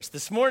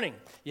This morning,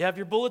 you have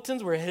your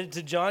bulletins. We're headed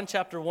to John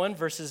chapter 1,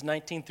 verses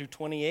 19 through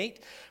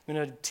 28. I'm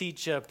going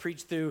to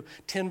preach through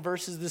 10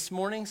 verses this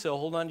morning, so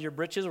hold on to your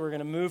britches. We're going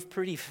to move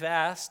pretty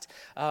fast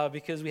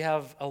because we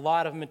have a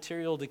lot of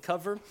material to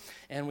cover,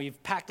 and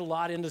we've packed a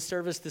lot into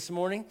service this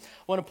morning.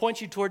 I want to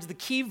point you towards the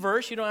key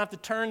verse. You don't have to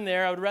turn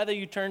there. I would rather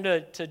you turn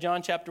to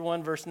John chapter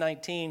 1, verse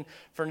 19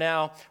 for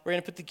now. We're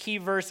going to put the key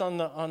verse on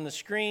the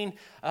screen.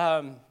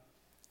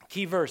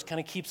 Key verse kind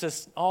of keeps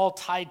us all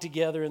tied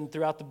together and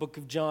throughout the book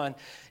of John.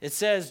 It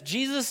says,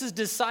 Jesus'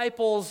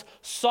 disciples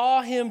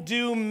saw him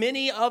do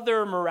many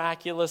other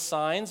miraculous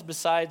signs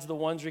besides the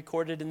ones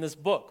recorded in this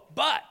book.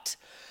 But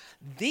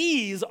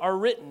these are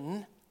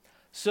written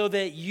so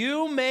that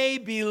you may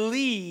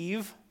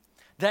believe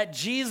that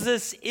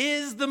Jesus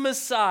is the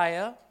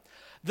Messiah,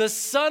 the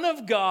Son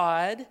of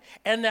God,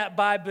 and that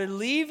by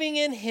believing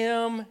in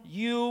him,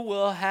 you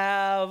will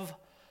have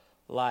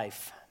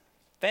life.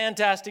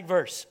 Fantastic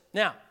verse.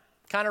 Now,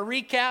 kind of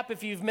recap,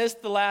 if you've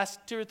missed the last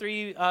 2 or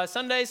 3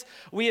 Sundays,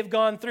 we have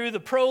gone through the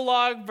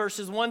prologue,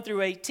 verses 1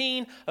 through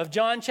 18 of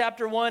John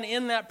chapter 1.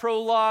 In that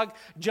prologue,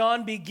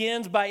 John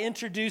begins by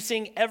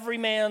introducing every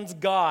man's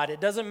God.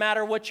 It doesn't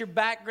matter what your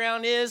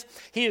background is.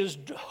 He is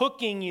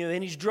hooking you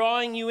and he's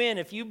drawing you in.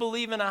 If you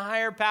believe in a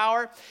higher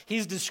power,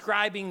 he's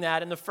describing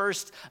that in the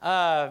first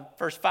 5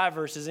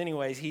 verses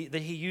anyways. He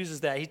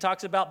uses that. He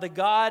talks about the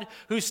God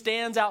who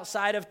stands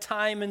outside of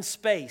time and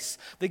space,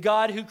 the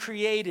God who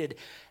created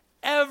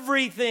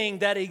everything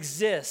that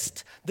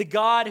exists, the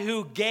God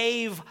who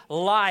gave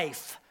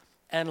life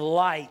and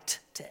light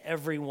to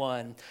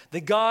everyone,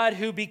 the God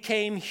who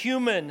became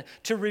human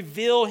to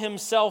reveal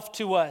himself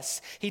to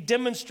us. He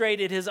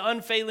demonstrated his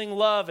unfailing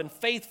love and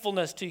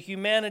faithfulness to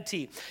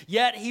humanity,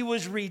 yet he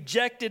was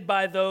rejected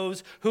by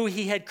those who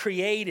he had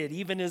created,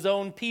 even his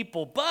own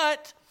people.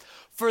 But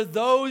for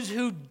those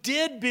who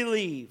did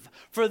believe,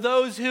 for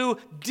those who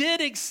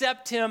did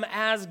accept him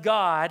as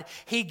God,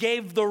 he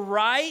gave the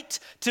right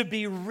to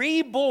be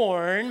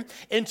reborn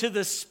into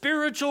the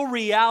spiritual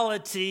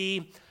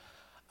reality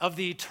of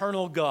the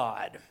eternal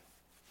God.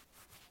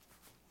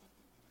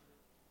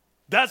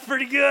 That's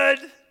pretty good.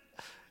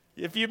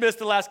 If you missed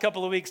the last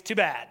couple of weeks, too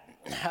bad.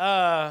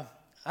 I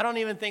don't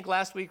even think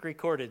last week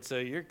recorded, so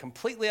you're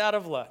completely out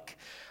of luck.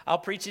 I'll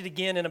preach it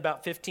again in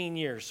about 15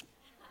 years.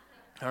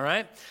 All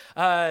right?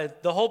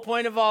 The whole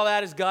point of all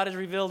that is God has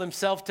revealed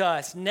himself to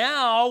us.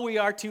 Now we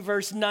are to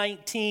verse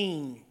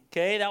 19.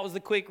 Okay, that was the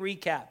quick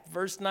recap.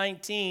 Verse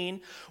 19,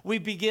 we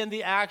begin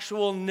the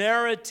actual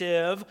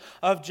narrative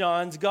of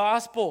John's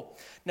gospel.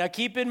 Now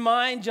keep in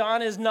mind,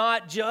 John is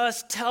not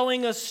just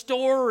telling a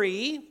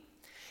story.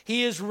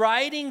 He is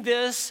writing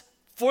this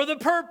for the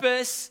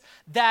purpose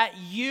that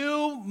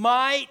you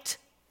might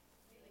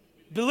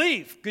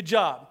believe. Good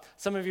job.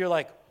 Some of you are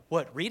like,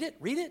 what, read it?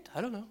 Read it?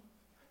 I don't know.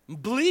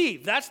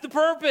 Believe. That's the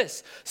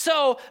purpose.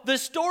 So the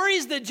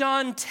stories that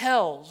John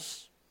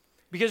tells,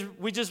 because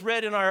we just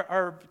read in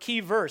our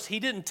key verse, he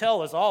didn't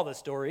tell us all the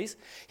stories.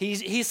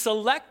 He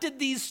selected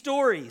these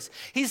stories.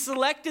 He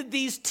selected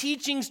these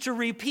teachings to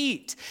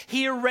repeat.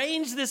 He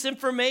arranged this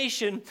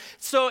information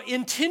so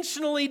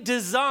intentionally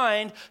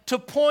designed to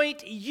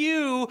point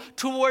you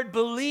toward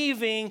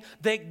believing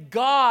that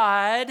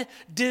God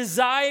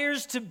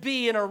desires to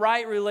be in a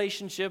right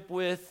relationship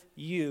with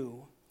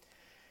you.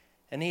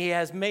 And he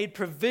has made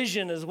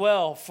provision as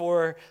well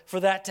for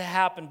that to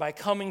happen by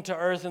coming to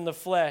earth in the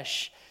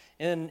flesh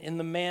in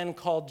the man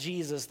called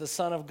Jesus, the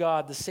Son of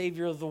God, the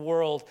Savior of the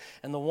world,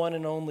 and the one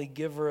and only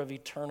giver of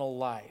eternal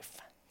life.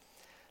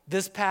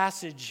 This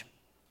passage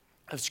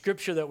of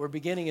Scripture that we're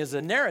beginning is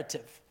a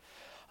narrative.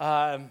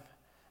 I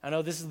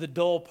know this is the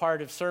dull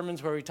part of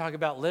sermons where we talk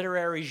about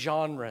literary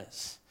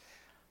genres.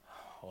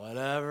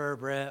 Whatever,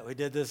 Brett. We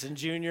did this in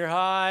junior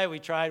high. We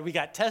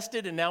got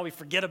tested, and now we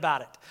forget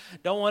about it.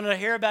 Don't want to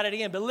hear about it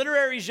again. But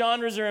literary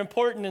genres are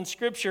important in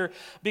Scripture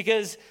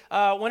because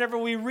whenever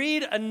we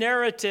read a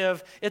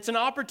narrative, it's an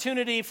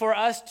opportunity for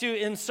us to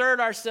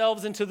insert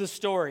ourselves into the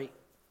story.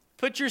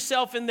 Put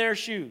yourself in their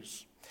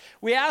shoes.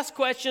 We ask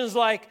questions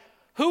like,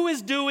 who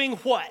is doing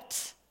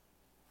what?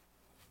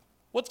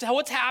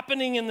 What's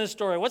happening in this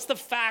story? What's the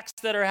facts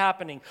that are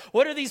happening?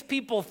 What are these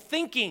people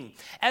thinking?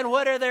 And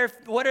what are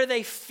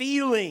they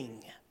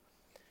feeling?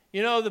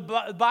 You know,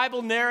 the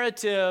Bible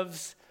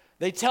narratives,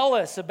 they tell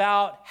us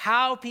about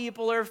how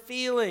people are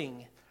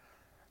feeling.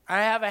 I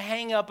have a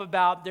hang up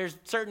about there's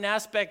certain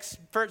aspects,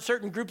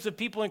 certain groups of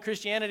people in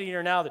Christianity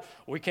are now that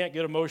we can't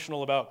get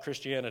emotional about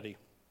Christianity.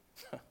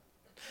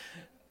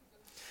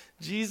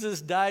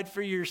 Jesus died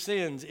for your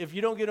sins. If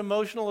you don't get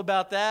emotional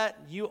about that,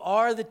 you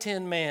are the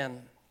Tin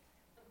Man.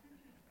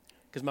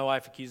 Because my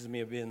wife accuses me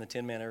of being the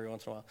Tin Man every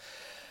once in a while.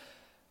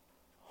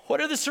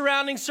 What are the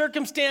surrounding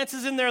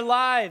circumstances in their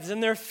lives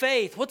and their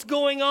faith? What's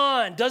going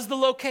on? Does the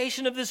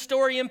location of this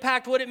story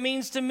impact what it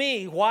means to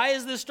me? Why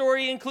is this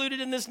story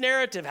included in this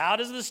narrative? How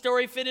does the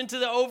story fit into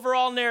the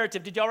overall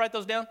narrative? Did y'all write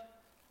those down?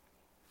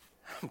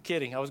 I'm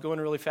kidding. I was going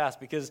really fast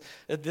because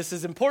this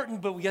is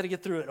important, but we got to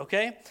get through it,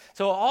 okay?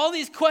 So all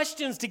these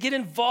questions to get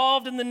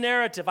involved in the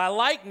narrative. I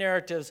like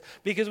narratives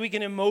because we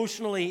can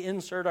emotionally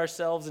insert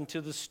ourselves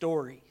into the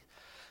story.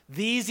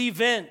 These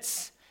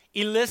events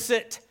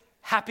elicit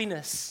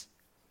happiness.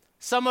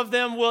 Some of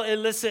them will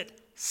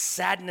elicit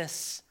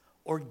sadness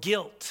or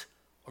guilt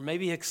or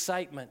maybe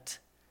excitement,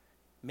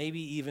 maybe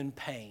even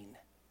pain.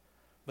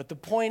 But the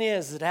point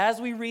is that as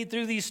we read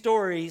through these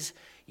stories,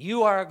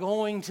 you are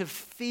going to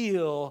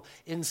feel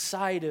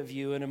inside of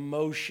you an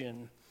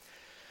emotion.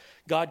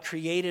 God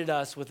created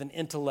us with an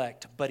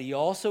intellect, but He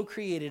also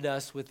created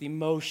us with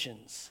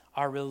emotions.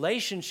 Our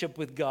relationship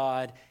with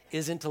God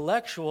is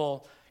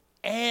intellectual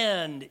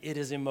and it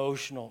is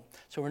emotional.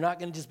 So we're not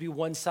going to just be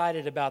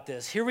one-sided about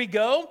this. Here we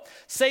go.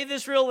 Say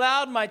this real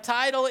loud. My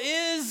title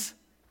is...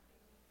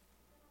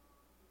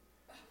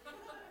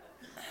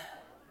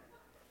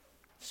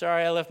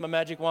 Sorry, I left my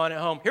magic wand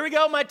at home. Here we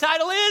go. My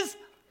title is...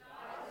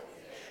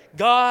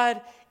 God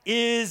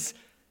is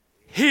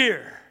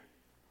here.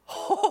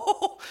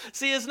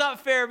 See, it's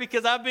not fair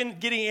because I've been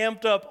getting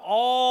amped up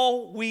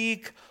all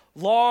week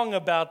long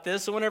about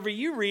this. So whenever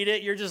you read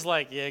it, you're just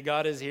like, yeah,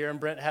 God is here. And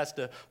Brent has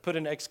to put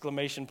an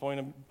exclamation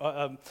point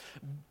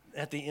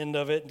at the end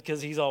of it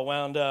because he's all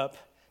wound up.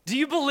 Do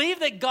you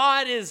believe that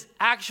God is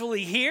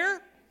actually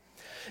here?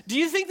 Do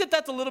you think that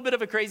that's a little bit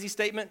of a crazy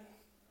statement?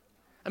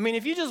 I mean,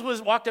 if you just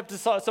walked up to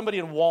somebody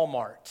in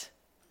Walmart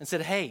and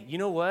said, hey, you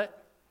know what?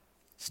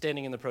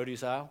 Standing in the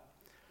produce aisle,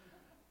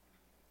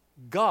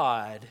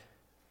 God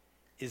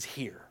is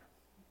here.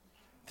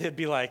 They'd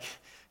be like,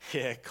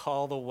 yeah,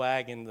 call the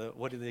wagon,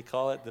 what do they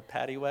call it, the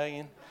paddy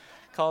wagon?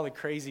 Call the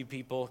crazy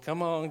people.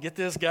 Come on, get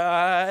this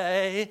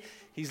guy.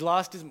 He's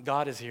lost his,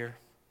 God is here.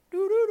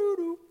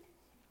 Doo-doo-doo-doo.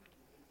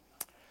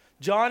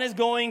 John is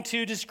going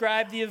to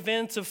describe the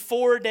events of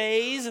 4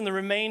 days in the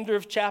remainder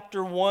of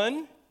chapter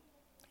 1.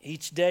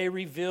 Each day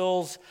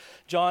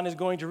John is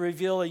going to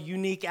reveal a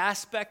unique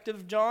aspect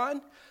of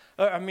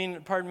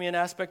an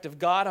aspect of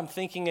God. I'm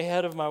thinking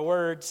ahead of my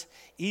words.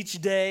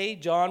 Each day,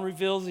 John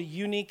reveals a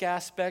unique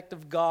aspect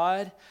of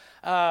God.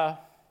 I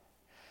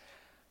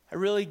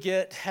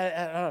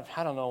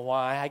don't know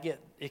why, I get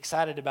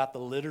excited about the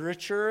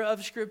literature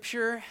of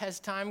Scripture as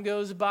time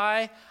goes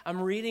by.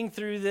 I'm reading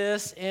through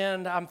this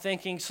and I'm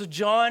thinking, so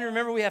John,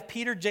 remember we have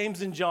Peter,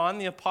 James, and John,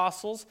 the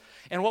apostles.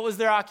 And what was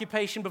their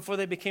occupation before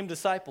they became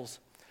disciples?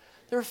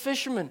 They were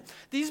fishermen.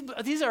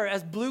 These are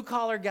as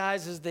blue-collar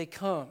guys as they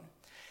come.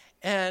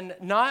 And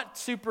not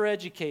super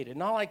educated,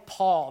 not like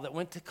Paul that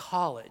went to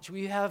college.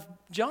 We have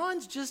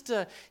John's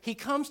he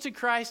comes to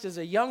Christ as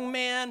a young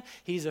man.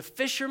 He's a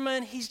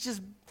fisherman. He's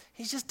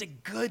just a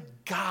good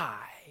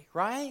guy,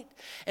 right?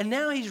 And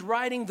now he's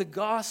writing the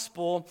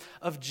Gospel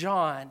of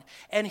John.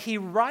 And he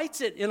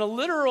writes it in a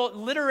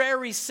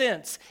literary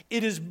sense.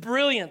 It is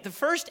brilliant. The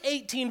first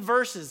 18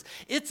 verses,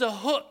 it's a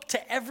hook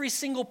to every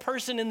single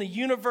person in the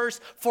universe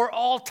for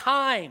all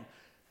time.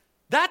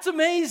 That's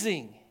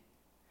amazing.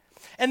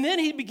 And then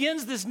he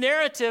begins this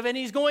narrative and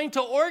he's going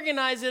to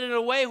organize it in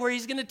a way where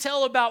he's going to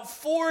tell about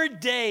 4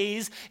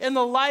 days in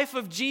the life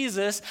of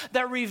Jesus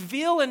that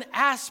reveal an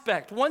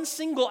aspect, one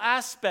single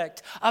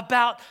aspect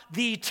about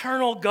the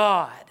eternal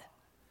God.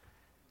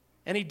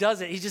 And he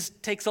does it. He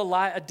just takes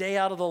a day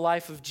out of the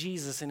life of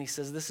Jesus and he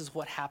says, this is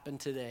what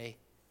happened today.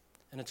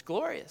 And it's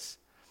glorious.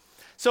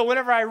 So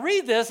whenever I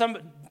read this,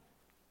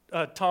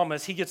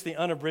 Thomas, he gets the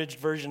unabridged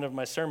version of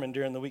my sermon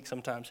during the week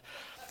sometimes.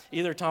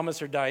 Either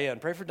Thomas or Diane.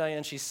 Pray for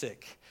Diane, she's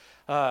sick.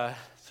 So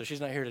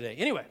she's not here today.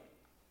 Anyway,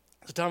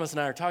 so Thomas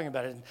and I are talking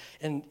about it.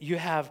 And you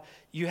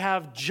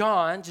have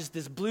John, just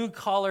this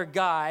blue-collar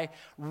guy,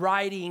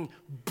 writing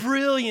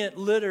brilliant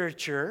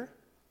literature.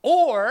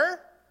 Or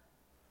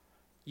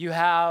you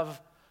have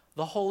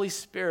the Holy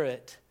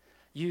Spirit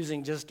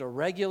using just a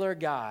regular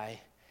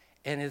guy.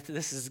 And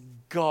this is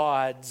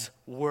God's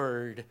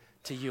word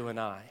to you and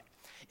I.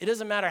 It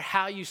doesn't matter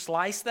how you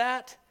slice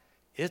that.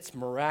 It's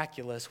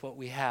miraculous what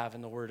we have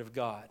in the Word of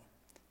God.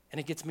 And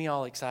it gets me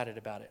all excited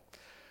about it.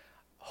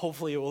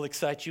 Hopefully it will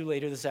excite you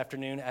later this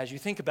afternoon as you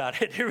think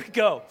about it. Here we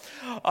go.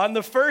 On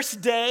the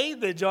first day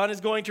that John is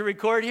going to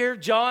record here,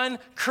 John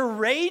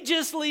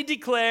courageously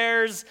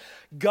declares,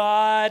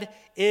 God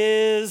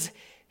is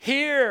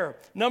here.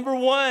 Number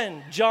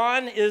 1,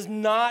 John is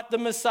not the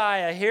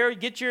Messiah. Here,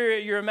 get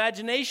your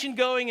imagination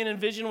going and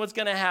envision what's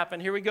going to happen.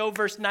 Here we go,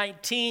 verse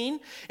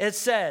 19. It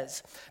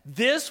says,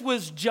 this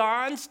was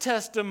John's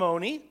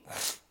testimony.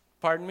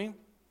 Pardon me.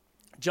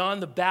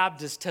 John the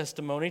Baptist's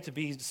testimony, to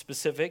be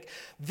specific.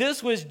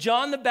 This was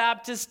John the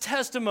Baptist's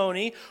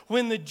testimony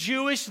when the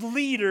Jewish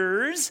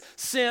leaders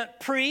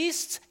sent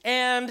priests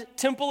and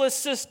temple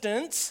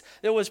assistants.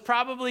 There was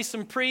probably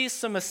some priests,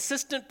 some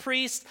assistant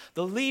priests,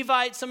 the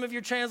Levites, some of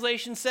your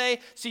translations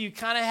say. So you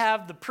kind of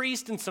have the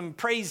priest and some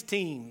praise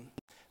team.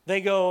 They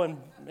go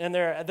they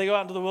go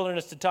out into the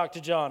wilderness to talk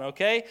to John,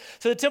 okay?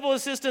 So the temple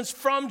assistants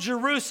from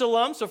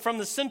Jerusalem, so from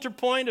the center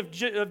point of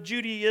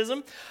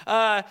Judaism,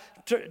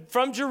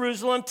 from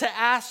Jerusalem to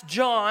ask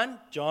John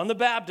the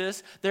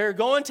Baptist, they're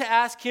going to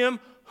ask him,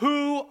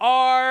 who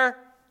are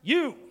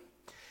you?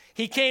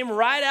 He came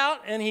right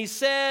out and he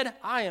said,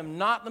 I am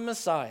not the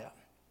Messiah.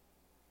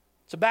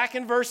 So back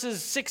in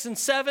verses 6 and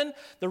 7,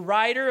 the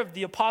writer of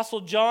the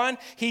Apostle John,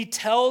 he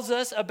tells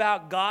us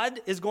about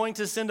God is going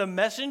to send a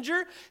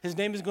messenger. His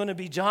name is going to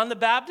be John the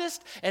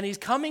Baptist, and he's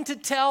coming to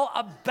tell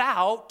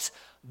about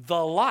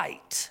the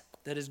light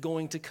that is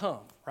going to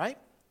come, right?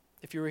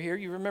 If you were here,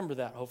 you remember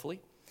that, hopefully.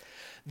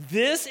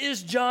 This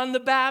is John the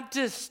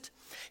Baptist.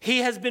 He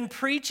has been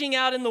preaching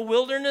out in the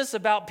wilderness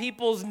about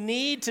people's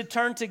need to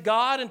turn to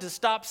God and to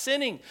stop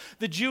sinning.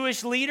 The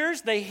Jewish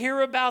leaders, they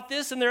hear about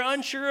this and they're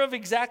unsure of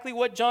exactly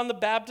what John the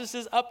Baptist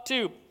is up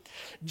to.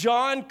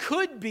 John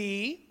could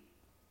be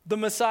the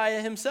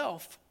Messiah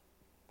himself.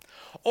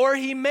 Or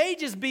he may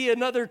just be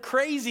another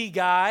crazy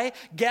guy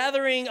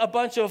gathering a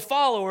bunch of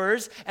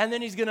followers, and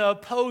then he's going to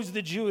oppose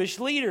the Jewish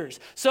leaders.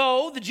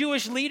 So the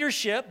Jewish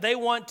leadership, they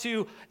want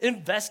to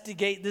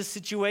investigate this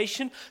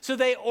situation. So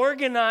they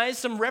organize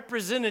some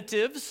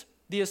representatives,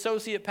 the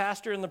associate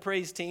pastor and the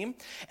praise team,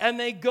 and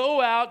they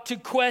go out to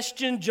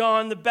question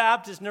John the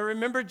Baptist. Now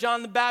remember,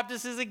 John the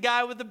Baptist is a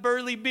guy with a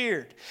burly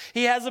beard.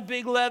 He has a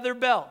big leather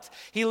belt.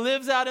 He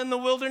lives out in the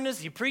wilderness.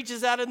 He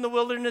preaches out in the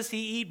wilderness.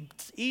 He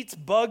eats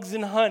bugs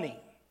and honey.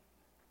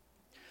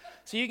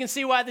 So you can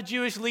see why the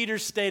Jewish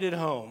leaders stayed at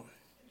home.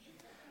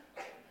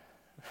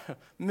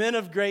 Men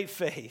of great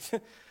faith.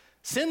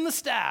 Send the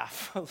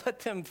staff. Let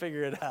them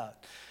figure it out.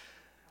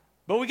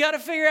 But we got to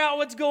figure out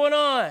what's going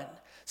on.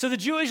 So the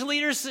Jewish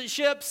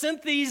leadership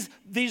sent these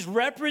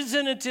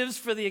representatives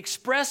for the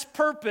express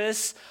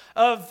purpose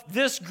of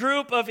this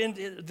group of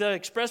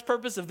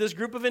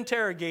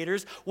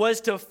interrogators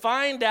was to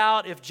find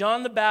out if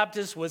John the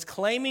Baptist was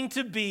claiming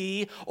to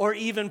be or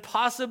even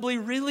possibly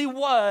really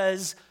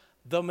was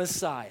the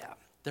Messiah.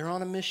 They're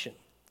on a mission,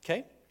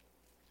 okay?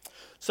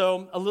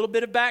 So a little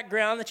bit of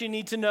background that you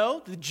need to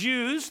know. The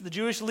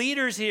Jewish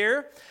leaders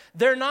here,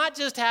 they're not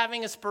just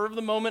having a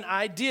spur-of-the-moment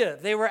idea.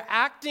 They were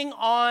acting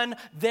on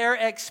their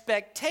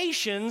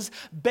expectations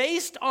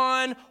based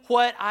on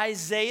what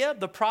Isaiah,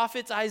 the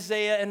prophets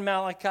Isaiah and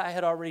Malachi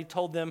had already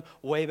told them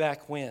way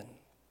back when.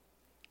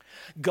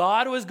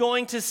 God was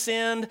going to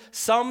send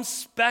some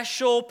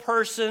special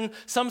person,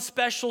 some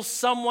special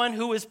someone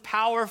who is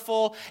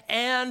powerful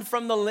and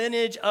from the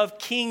lineage of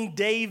King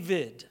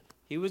David.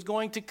 He was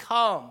going to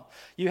come.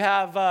 You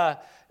have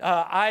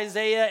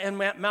Isaiah and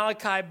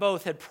Malachi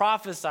both had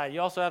prophesied.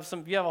 You also have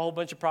a whole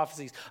bunch of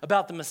prophecies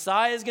about the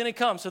Messiah is going to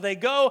come. So they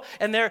go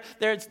and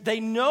they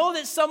know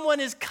that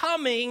someone is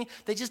coming.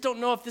 They just don't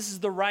know if this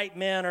is the right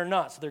man or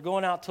not. So they're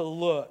going out to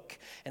look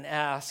and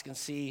ask and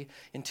see,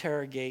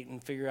 interrogate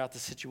and figure out the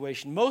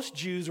situation. Most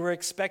Jews were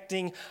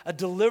expecting a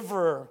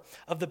deliverer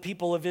of the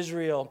people of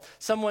Israel,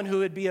 someone who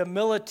would be a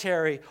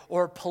military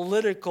or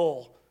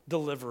political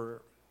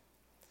deliverer.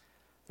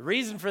 The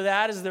reason for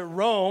that is that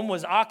Rome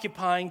was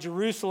occupying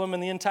Jerusalem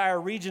and the entire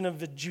region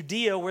of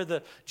Judea where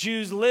the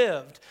Jews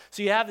lived.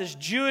 So you have this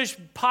Jewish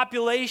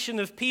population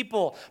of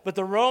people, but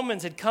the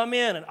Romans had come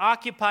in and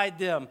occupied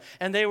them,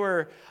 and they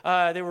were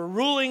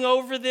ruling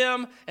over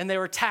them, and they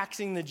were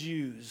taxing the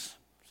Jews.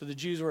 So the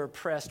Jews were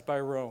oppressed by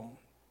Rome.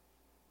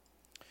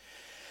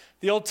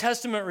 The Old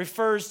Testament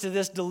refers to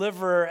this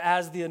deliverer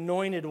as the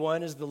anointed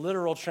one, is the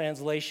literal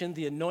translation,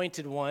 the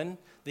anointed one.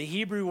 The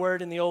Hebrew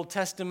word in the Old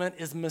Testament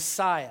is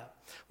Messiah.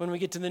 When we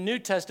get to the New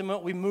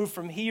Testament, we move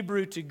from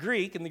Hebrew to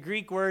Greek, and the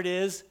Greek word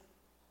is,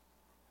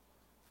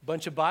 a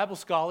bunch of Bible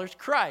scholars,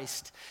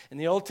 Christ. In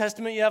the Old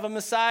Testament, you have a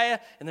Messiah.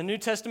 In the New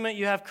Testament,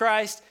 you have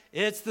Christ.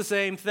 It's the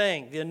same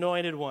thing, the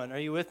anointed one. Are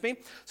you with me?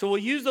 So we'll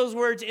use those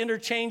words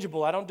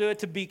interchangeable. I don't do it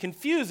to be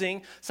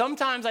confusing.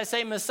 Sometimes I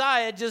say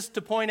Messiah just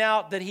to point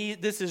out that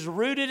this is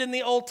rooted in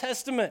the Old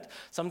Testament.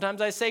 Sometimes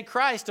I say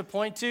Christ to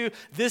point to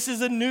this is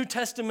a New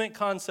Testament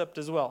concept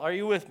as well. Are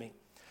you with me?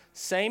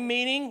 Same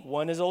meaning.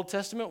 One is Old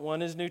Testament,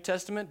 one is New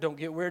Testament. Don't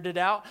get weirded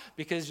out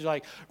because you're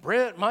like,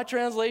 Brent, my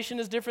translation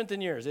is different than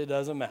yours. It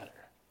doesn't matter.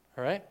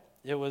 All right?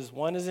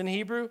 One is in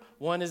Hebrew,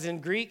 one is in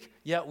Greek,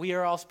 yet we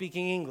are all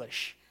speaking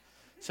English.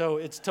 So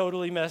it's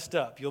totally messed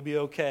up. You'll be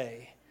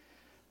okay.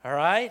 All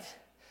right?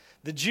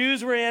 The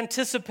Jews were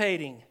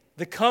anticipating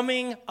the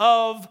coming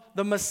of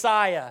the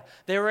Messiah.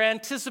 They were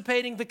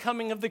anticipating the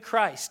coming of the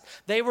Christ.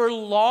 They were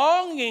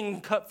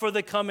longing for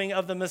the coming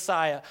of the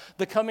Messiah,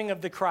 the coming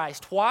of the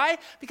Christ. Why?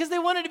 Because they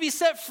wanted to be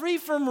set free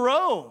from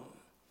Rome.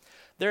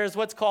 There is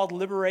what's called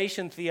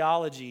liberation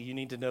theology. You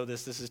need to know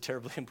this. This is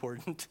terribly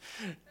important.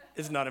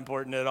 It's not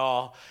important at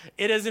all.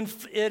 It has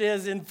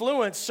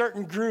influenced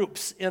certain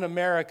groups in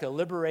America,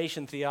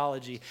 liberation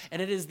theology. And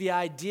it is the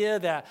idea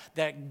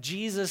that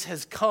Jesus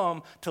has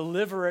come to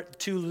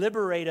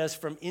liberate us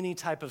from any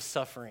type of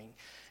suffering.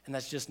 And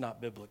that's just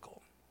not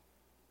biblical.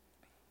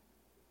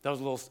 That was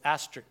a little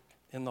asterisk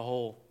in the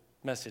whole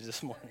message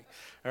this morning.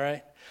 All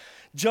right?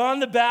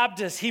 John the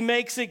Baptist, he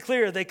makes it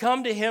clear. They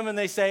come to him and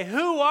they say,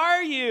 "Who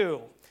are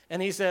you?"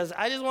 And he says,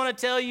 "I just want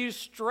to tell you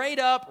straight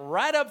up,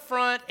 right up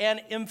front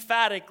and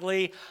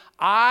emphatically,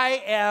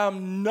 I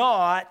am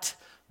not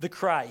the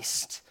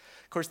Christ."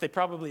 Of course, they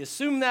probably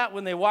assumed that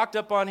when they walked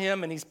up on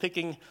him and he's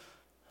picking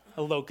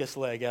a locust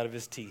leg out of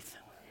his teeth.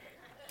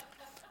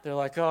 They're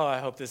like, oh, I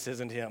hope this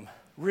isn't him.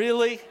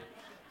 Really?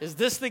 Is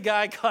this the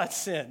guy God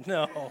sent?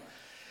 No.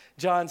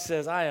 John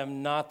says, I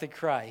am not the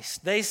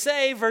Christ. They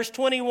say, verse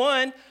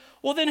 21,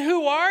 well, then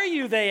who are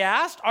you, they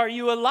asked. Are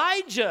you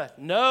Elijah?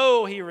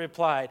 No, he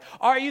replied.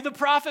 Are you the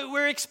prophet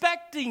we're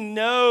expecting?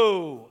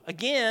 No.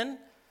 Again,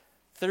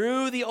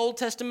 through the Old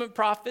Testament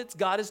prophets,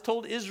 God has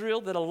told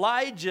Israel that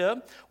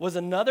Elijah was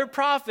another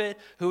prophet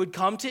who would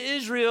come to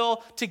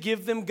Israel to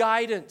give them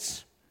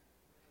guidance.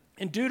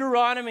 In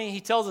Deuteronomy,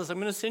 he tells us,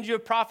 I'm going to send you a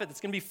prophet that's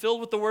going to be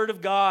filled with the word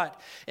of God.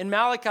 In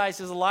Malachi, he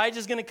says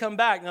Elijah's going to come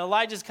back. Now,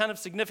 Elijah's kind of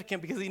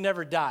significant because he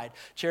never died.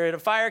 Chariot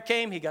of fire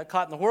came, he got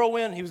caught in the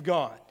whirlwind, he was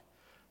gone.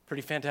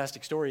 Pretty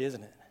fantastic story,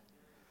 isn't it?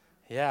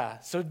 Yeah.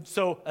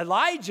 So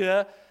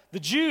Elijah, the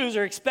Jews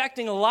are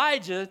expecting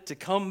Elijah to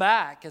come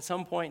back at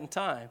some point in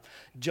time.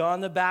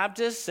 John the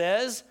Baptist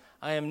says,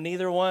 I am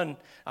neither one.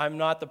 I'm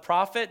not the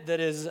prophet that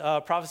is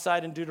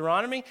prophesied in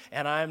Deuteronomy,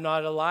 and I am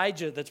not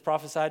Elijah that's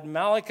prophesied in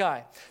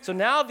Malachi. So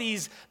now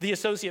the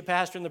associate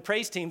pastor and the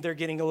praise team, they're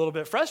getting a little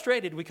bit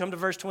frustrated. We come to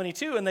verse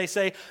 22, and they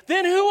say,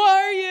 then who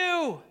are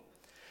you?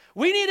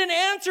 We need an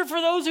answer for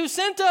those who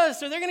sent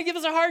us, or they're going to give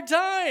us a hard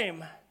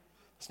time.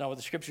 That's not what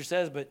the scripture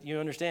says, but you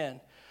understand.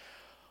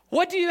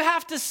 What do you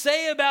have to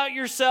say about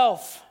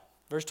yourself?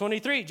 Verse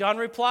 23, John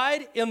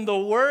replied, in the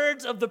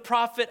words of the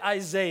prophet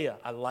Isaiah.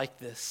 I like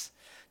this.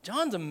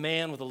 John's a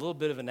man with a little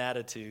bit of an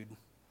attitude.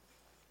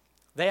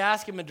 They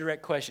ask him a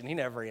direct question. He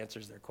never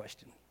answers their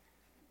question.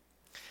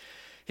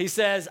 He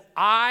says,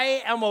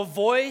 I am a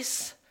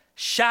voice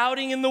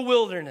shouting in the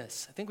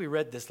wilderness. I think we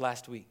read this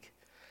last week.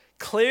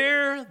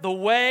 Clear the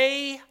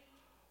way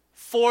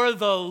for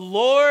the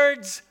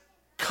Lord's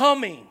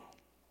coming.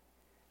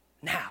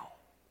 Now,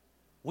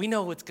 we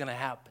know what's going to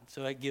happen,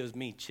 so that gives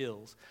me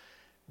chills.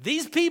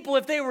 These people,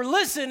 if they were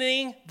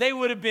listening, they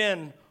would have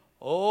been,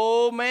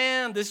 oh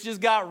man, this just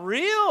got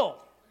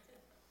real.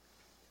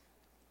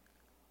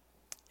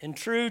 In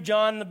true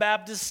John the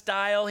Baptist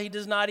style, he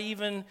does not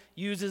even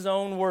use his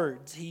own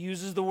words. He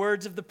uses the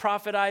words of the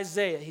prophet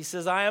Isaiah. He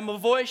says, I am a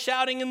voice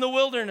shouting in the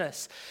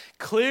wilderness,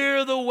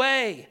 clear the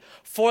way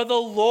for the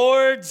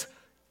Lord's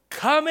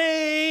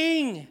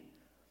coming.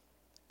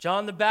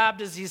 John the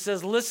Baptist, he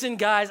says, listen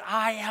guys,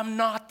 I am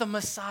not the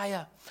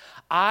Messiah.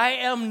 I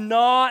am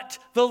not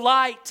the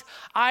light.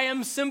 I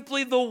am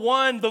simply the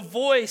one, the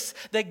voice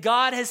that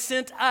God has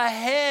sent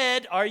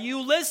ahead. Are you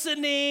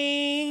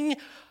listening?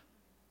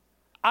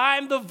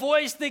 I'm the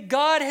voice that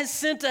God has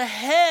sent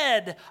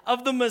ahead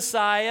of the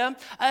Messiah,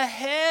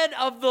 ahead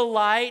of the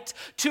light,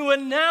 to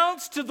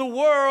announce to the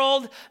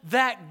world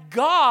that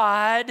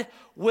God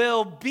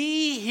will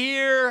be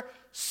here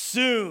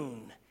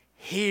soon.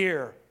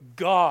 Here,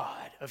 God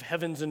of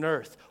heavens and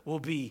earth will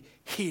be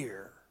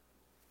here.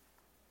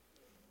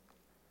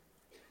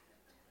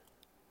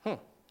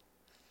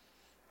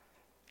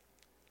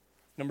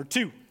 Number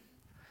 2,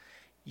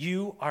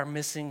 you are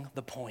missing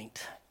the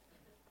point.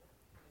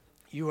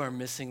 You are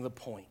missing the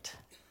point.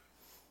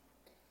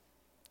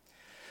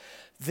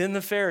 Then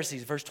the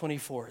Pharisees, verse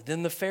 24,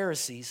 then the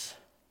Pharisees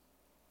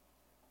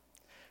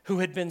who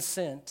had been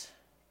sent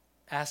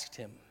asked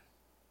him,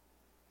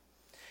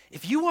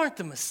 if you aren't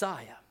the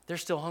Messiah, they're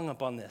still hung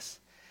up on this.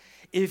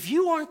 If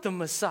you aren't the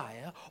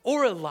Messiah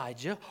or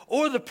Elijah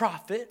or the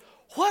prophet,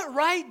 what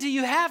right do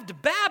you have to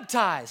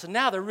baptize? So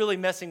now they're really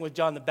messing with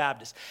John the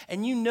Baptist.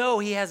 And you know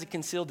he has a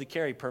concealed to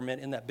carry permit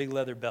in that big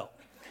leather belt.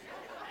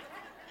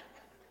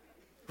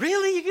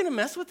 Really? You're going to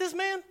mess with this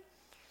man?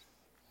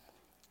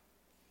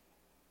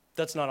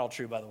 That's not all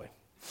true, by the way.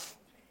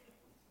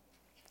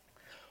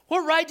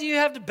 What right do you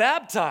have to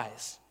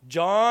baptize?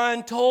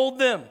 John told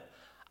them,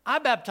 I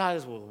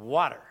baptize with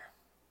water.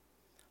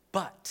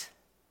 But,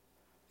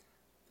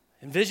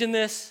 envision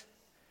this.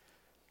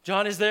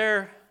 John is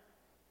there.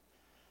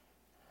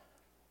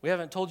 We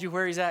haven't told you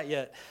where he's at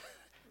yet.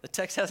 The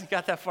text hasn't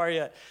got that far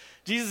yet.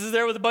 Jesus is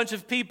there with a bunch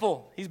of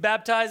people. He's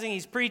baptizing,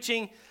 he's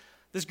preaching.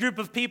 This group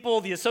of people,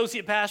 the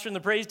associate pastor and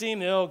the praise team,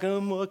 they all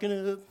come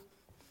walking up.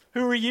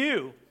 Who are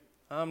you?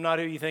 I'm not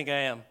who you think I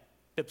am.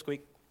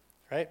 Pipsqueak,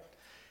 right?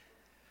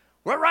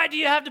 What right do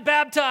you have to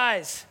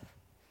baptize?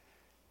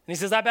 And he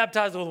says, I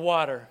baptize with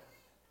water.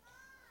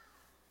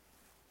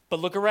 But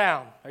look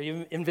around. Are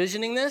you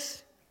envisioning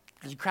this?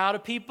 There's a crowd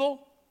of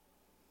people.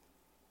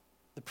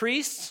 The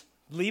priests,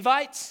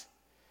 Levites.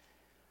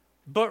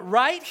 But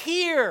right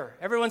here,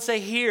 everyone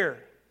say here.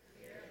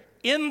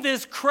 In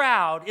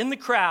the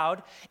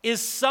crowd,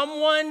 is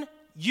someone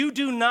you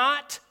do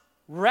not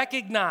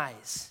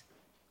recognize.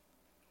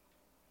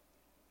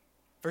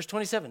 Verse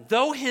 27,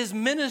 though his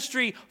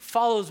ministry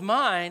follows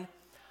mine,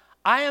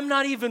 I am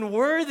not even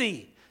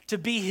worthy to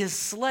be his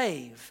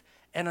slave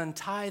and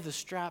untie the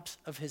straps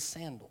of his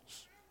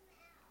sandals.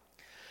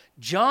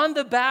 John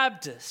the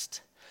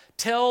Baptist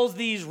tells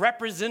these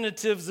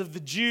representatives of the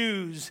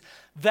Jews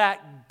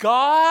that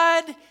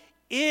God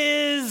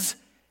is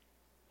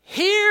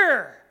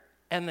here,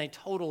 and they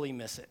totally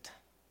miss it.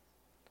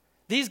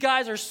 These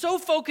guys are so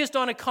focused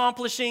on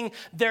accomplishing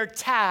their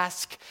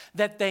task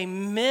that they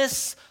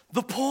miss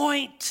the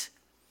point.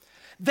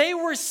 They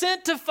were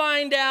sent to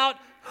find out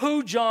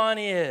who John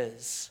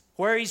is,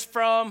 where he's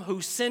from,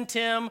 who sent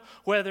him,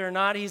 whether or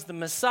not he's the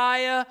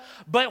Messiah.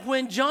 But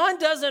when John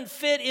doesn't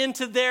fit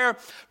into their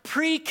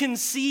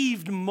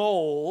preconceived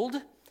mold,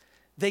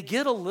 they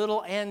get a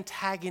little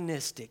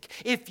antagonistic.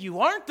 If you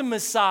aren't the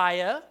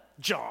Messiah,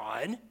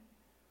 John,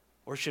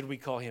 or should we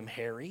call him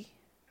Harry?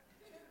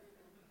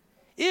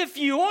 If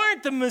you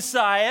aren't the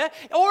Messiah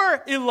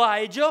or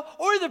Elijah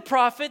or the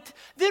prophet,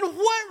 then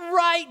what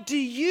right do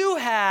you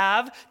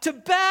have to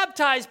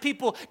baptize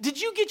people?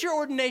 Did you get your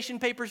ordination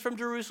papers from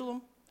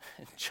Jerusalem?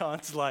 And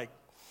John's like,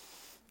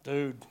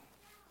 dude,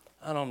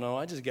 I don't know.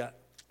 I just got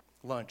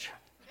lunch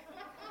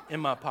in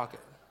my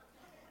pocket.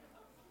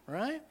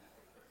 Right?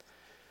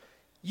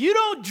 You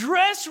don't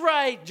dress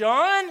right,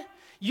 John.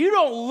 You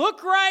don't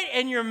look right,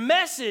 and your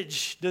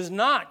message does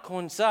not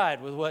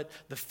coincide with what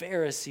the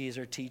Pharisees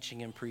are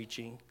teaching and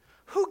preaching.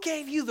 Who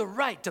gave you the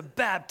right to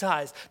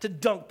baptize, to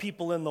dunk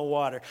people in the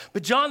water?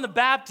 But John the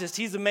Baptist,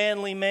 he's a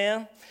manly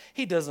man.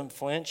 He doesn't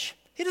flinch.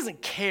 He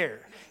doesn't care.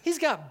 He's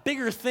got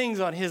bigger things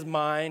on his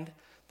mind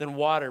than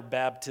water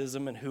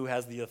baptism and who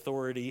has the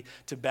authority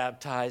to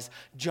baptize.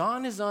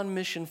 John is on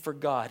mission for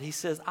God. He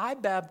says, I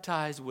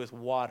baptize with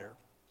water.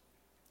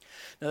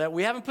 Now, that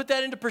we haven't put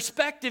that into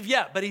perspective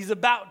yet, but he's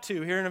about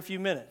to here in a few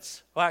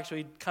minutes. Well, actually,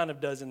 he kind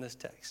of does in this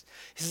text.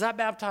 He says, I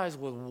baptize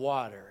with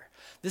water.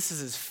 This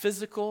is as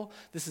physical,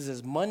 this is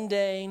as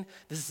mundane,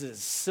 this is as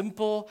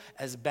simple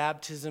as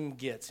baptism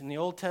gets. In the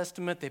Old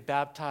Testament, they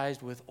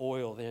baptized with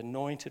oil. They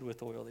anointed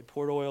with oil. They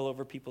poured oil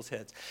over people's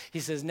heads. He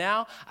says,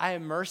 now I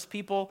immerse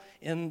people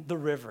in the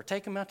river.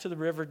 Take them out to the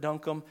river,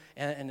 dunk them,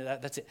 and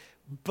that's it.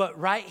 But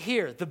right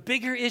here, the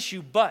bigger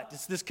issue,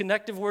 it's this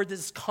connective word,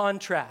 this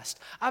contrast.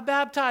 I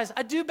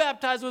do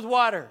baptize with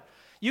water.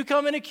 You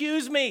come and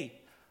accuse me.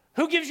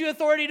 Who gives you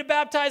authority to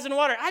baptize in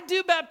water? I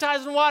do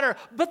baptize in water.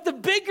 But the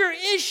bigger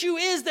issue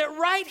is that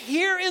right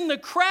here in the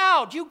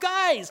crowd, you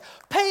guys,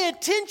 pay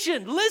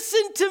attention.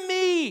 Listen to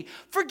me.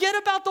 Forget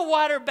about the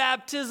water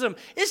baptism.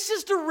 It's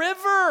just a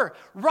river.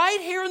 Right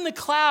here in the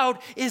cloud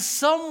is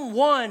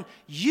someone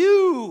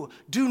you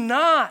do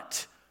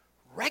not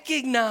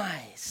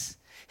recognize.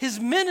 His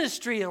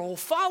ministry will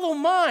follow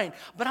mine,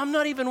 but I'm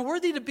not even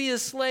worthy to be a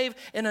slave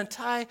and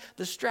untie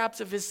the straps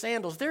of his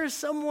sandals. There is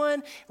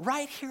someone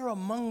right here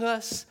among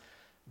us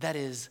that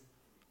is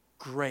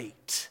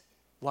great,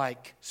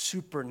 like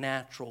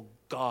supernatural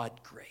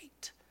God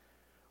great.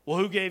 Well,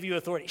 who gave you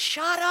authority?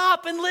 Shut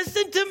up and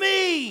listen to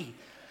me.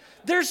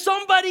 There's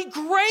somebody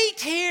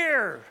great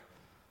here.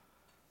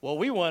 Well,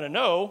 we want to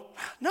know.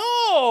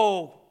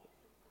 No.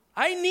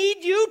 I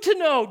need you to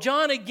know.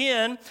 John,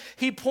 again,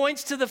 he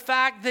points to the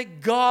fact that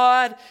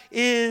God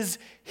is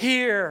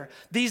here.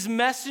 These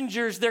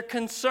messengers, they're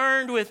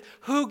concerned with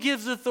who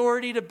gives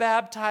authority to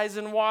baptize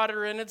in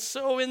water, and it's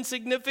so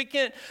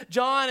insignificant.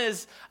 John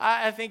is,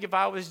 I think if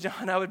I was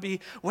John, I would be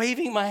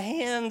waving my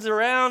hands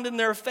around in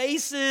their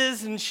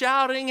faces and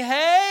shouting,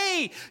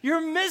 hey,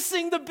 you're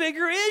missing the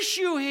bigger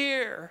issue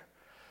here.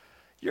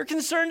 You're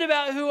concerned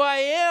about who I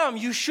am.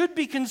 You should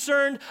be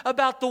concerned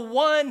about the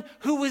one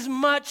who is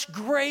much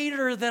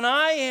greater than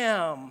I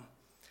am,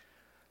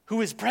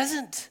 who is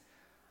present.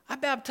 I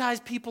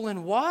baptize people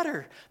in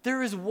water.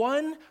 There is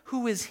one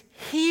who is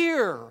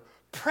here,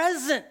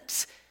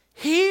 present,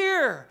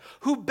 here,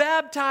 who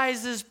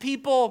baptizes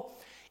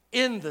people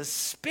in the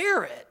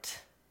Spirit,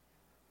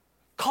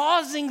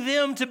 causing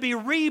them to be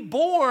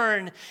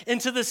reborn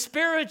into the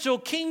spiritual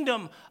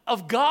kingdom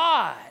of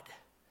God.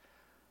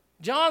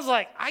 John's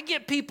like, I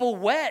get people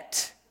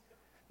wet.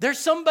 There's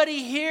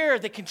somebody here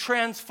that can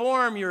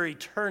transform your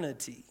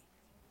eternity.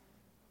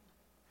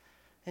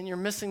 And you're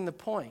missing the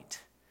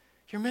point.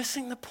 You're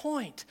missing the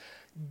point.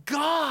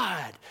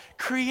 God,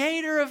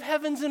 creator of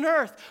heavens and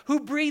earth,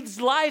 who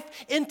breathes life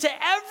into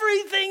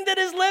everything that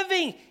is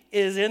living,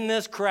 is in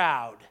this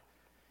crowd.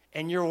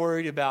 And you're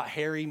worried about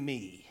hairy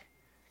me.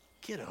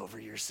 Get over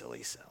your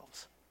silly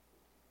selves.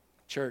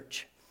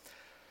 Church,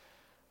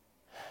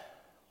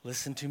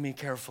 listen to me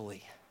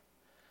carefully.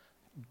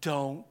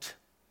 Don't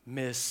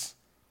miss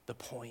the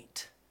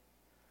point.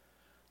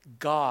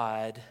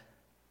 God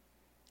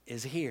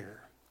is here.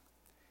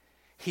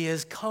 He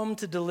has come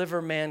to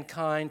deliver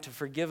mankind, to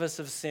forgive us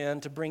of sin,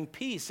 to bring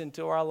peace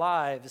into our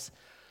lives.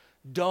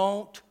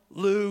 Don't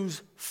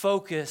lose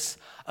focus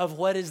of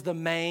what is the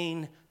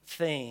main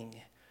thing.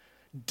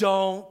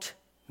 Don't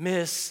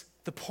miss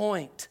the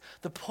point.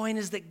 The point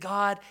is that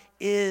God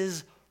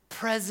is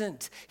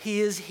present.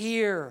 He is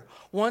here.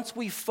 Once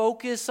we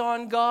focus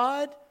on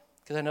God,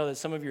 because I know that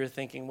some of you are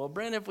thinking, well,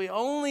 Brent,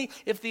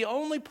 if the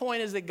only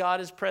point is that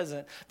God is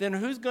present, then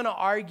who's going to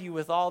argue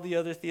with all the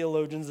other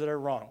theologians that are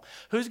wrong?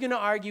 Who's going to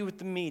argue with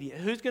the media?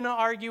 Who's going to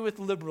argue with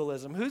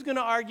liberalism? Who's going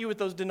to argue with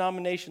those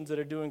denominations that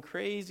are doing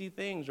crazy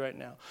things right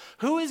now?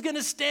 Who is going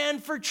to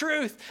stand for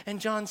truth? And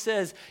John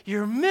says,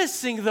 you're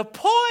missing the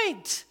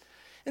point.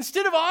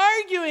 Instead of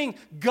arguing,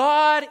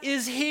 God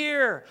is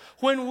here.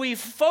 When we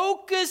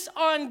focus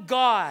on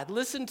God,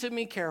 listen to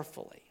me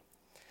carefully.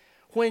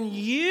 When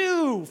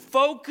you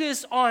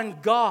focus on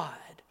God,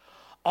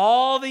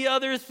 all the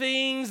other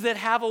things that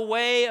have a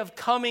way of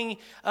coming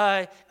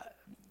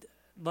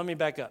let me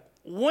back up.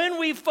 When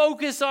we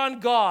focus on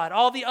God,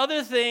 all the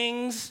other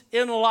things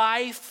in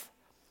life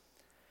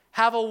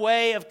have a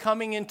way of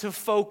coming into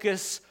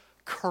focus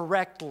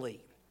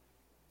correctly.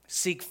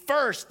 Seek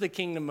first the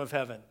kingdom of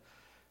heaven,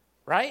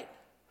 right?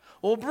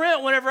 Well,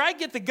 Brent, whenever I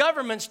get the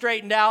government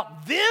straightened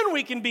out, then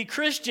we can be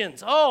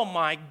Christians. Oh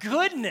my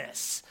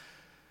goodness.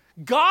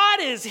 God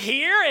is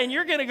here and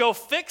you're going to go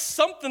fix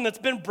something that's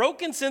been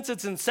broken since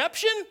its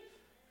inception?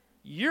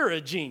 You're a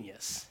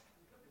genius.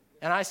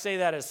 And I say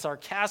that as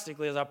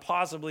sarcastically as I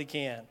possibly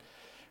can.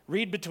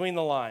 Read between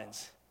the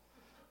lines.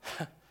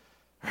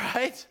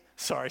 Right?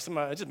 Sorry,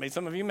 I just made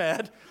some of you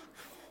mad.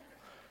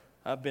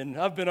 I've been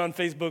on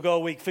Facebook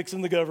all week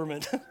fixing the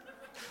government.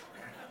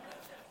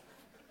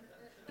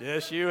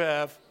 Yes, you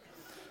have.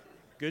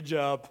 Good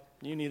job.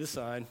 You need a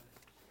sign.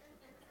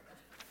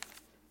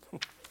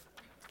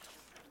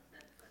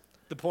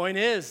 The point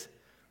is,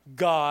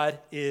 God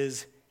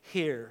is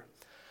here.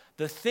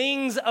 The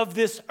things of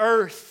this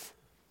earth,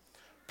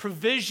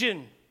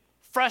 provision,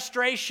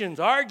 frustrations,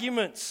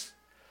 arguments,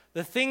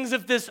 the things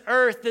of this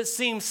earth that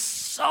seem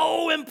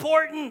so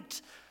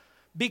important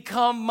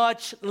become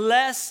much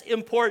less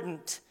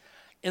important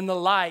in the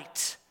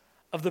light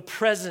of the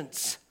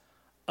presence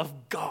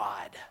of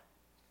God.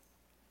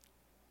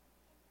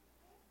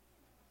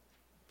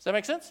 Does that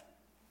make sense?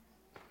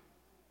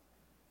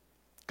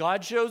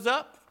 God shows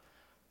up,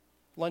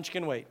 lunch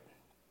can wait,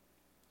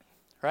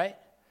 right?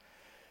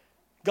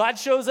 God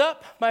shows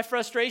up, my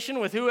frustration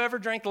with whoever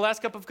drank the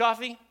last cup of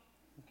coffee,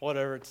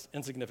 whatever, it's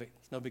insignificant,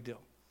 it's no big deal.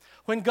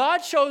 When God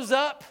shows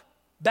up,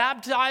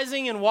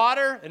 baptizing in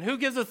water, and who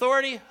gives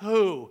authority?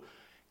 Who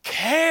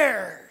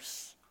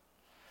cares?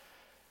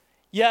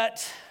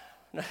 Yet,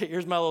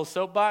 here's my little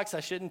soapbox. I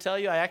shouldn't tell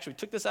you. I actually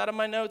took this out of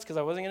my notes because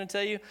I wasn't going to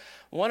tell you.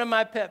 One of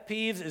my pet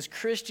peeves is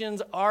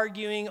Christians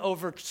arguing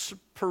over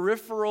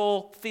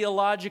peripheral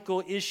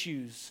theological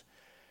issues.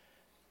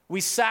 We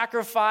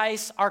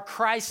sacrifice our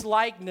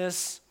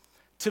Christ-likeness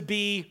to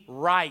be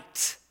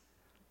right.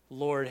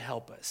 Lord,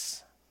 help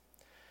us.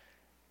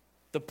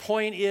 The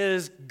point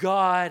is,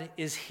 God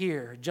is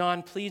here.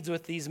 John pleads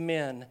with these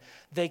men.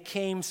 They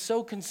came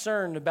so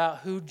concerned about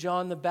who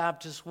John the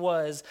Baptist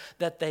was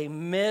that they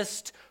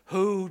missed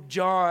who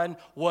John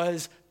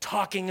was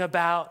talking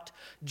about.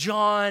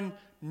 John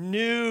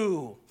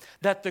knew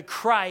that the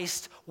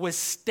Christ was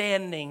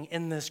standing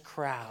in this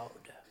crowd.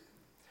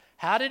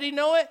 How did he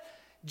know it?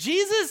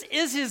 Jesus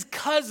is his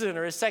cousin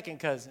or his second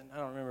cousin. I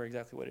don't remember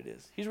exactly what it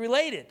is. He's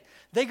related.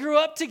 They grew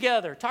up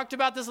together. Talked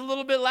about this a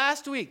little bit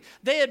last week.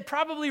 They had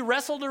probably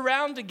wrestled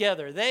around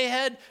together. They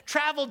had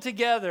traveled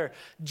together.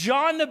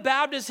 John the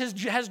Baptist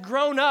has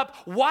grown up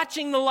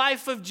watching the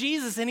life of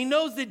Jesus, and he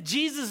knows that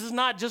Jesus is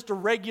not just a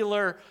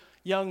regular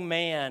young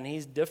man.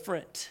 He's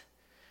different.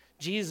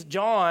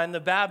 John the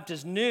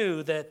Baptist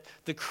knew that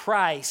the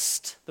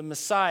Christ, the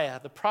Messiah,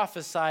 the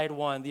prophesied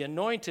one, the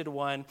anointed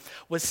one,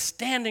 was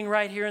standing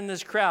right here in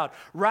this crowd.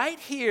 Right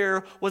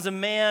here was a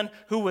man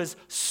who was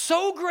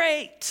so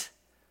great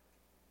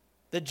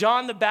that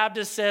John the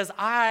Baptist says,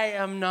 I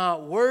am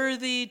not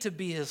worthy to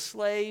be his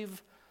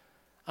slave.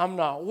 I'm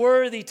not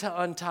worthy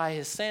to untie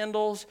his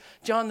sandals.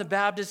 John the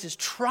Baptist is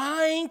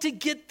trying to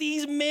get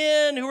these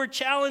men who are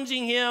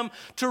challenging him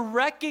to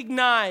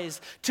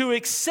recognize, to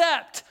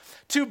accept,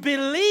 to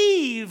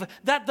believe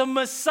that the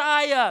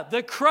Messiah,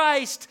 the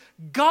Christ,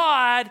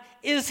 God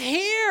is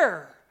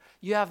here.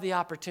 You have the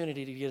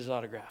opportunity to get his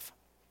autograph.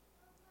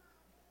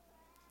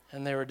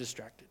 And they were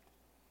distracted.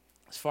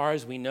 As far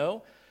as we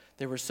know,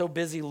 they were so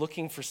busy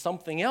looking for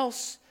something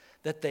else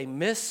that they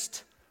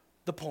missed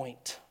the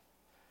point.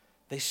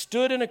 They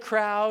stood in a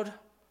crowd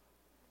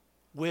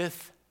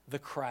with the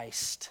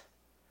Christ,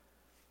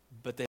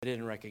 but they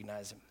didn't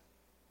recognize him.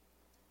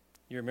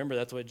 You remember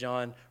that's what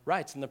John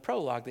writes in the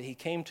prologue, that he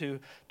came to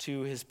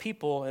his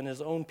people and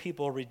his own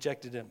people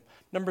rejected him.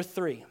 Number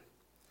 3,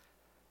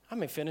 I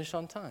may finish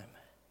on time.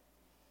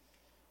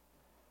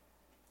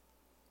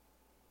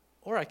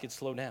 Or I could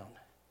slow down.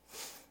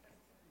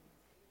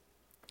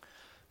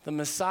 The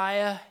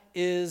Messiah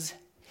is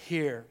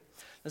here.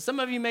 Now, some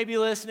of you may be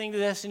listening to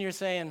this and you're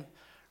saying,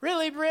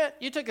 really, Britt?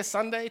 You took a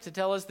Sunday to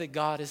tell us that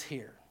God is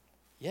here.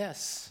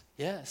 Yes.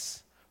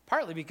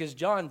 Partly because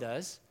John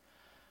does.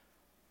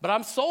 But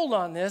I'm sold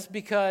on this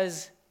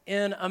because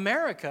in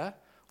America,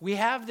 we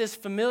have this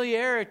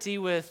familiarity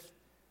with,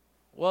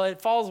 well,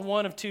 it falls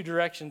one of two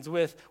directions.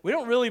 We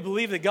don't really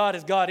believe that God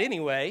is God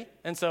anyway,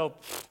 and so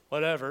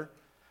whatever.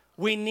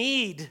 We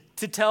need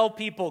to tell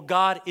people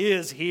God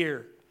is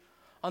here.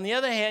 On the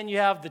other hand, you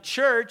have the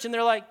church, and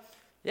they're like,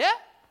 yeah,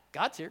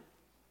 God's here.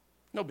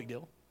 No big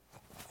deal.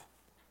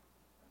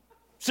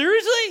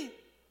 Seriously?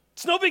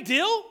 It's no big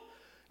deal?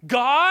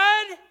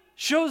 God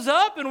shows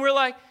up, and we're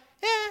like,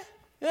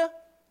 yeah,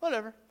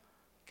 whatever.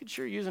 Could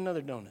sure use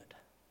another donut.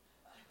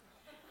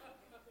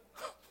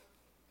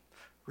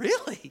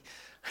 Really?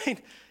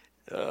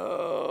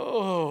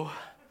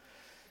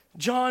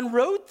 John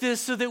wrote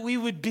this so that we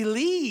would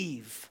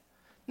believe.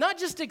 Not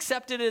just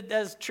accepted it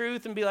as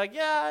truth and be like,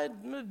 yeah,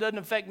 it doesn't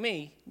affect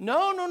me.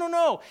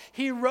 No.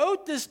 He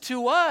wrote this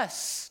to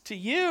us, to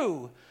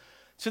you,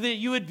 so that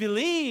you would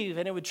believe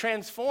and it would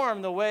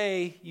transform the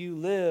way you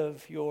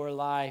live your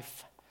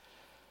life.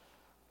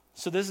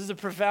 So this is a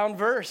profound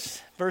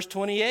verse, verse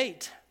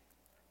 28.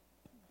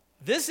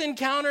 This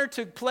encounter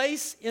took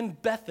place in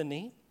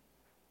Bethany,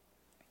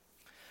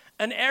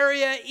 an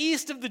area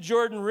east of the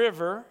Jordan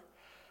River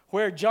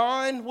where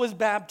John was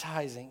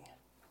baptizing.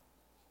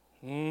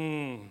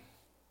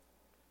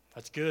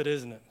 That's good,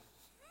 isn't it?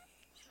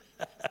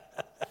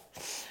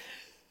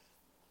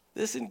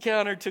 This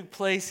encounter took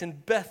place in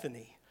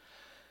Bethany,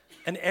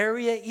 an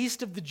area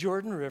east of the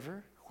Jordan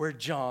River where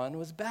John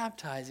was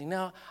baptizing.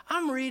 Now,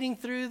 I'm reading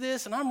through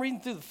this, and I'm reading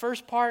through the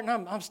first part,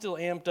 and I'm still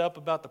amped up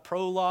about the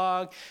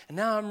prologue. And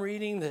now I'm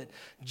reading that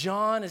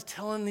John is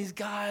telling these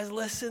guys,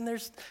 listen,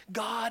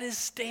 God is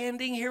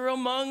standing here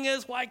among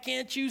us. Why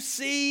can't you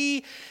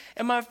see?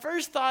 And my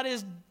first thought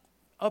is,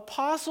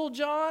 Apostle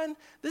John,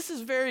 this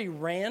is very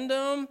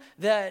random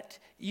that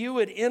you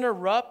would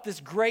interrupt this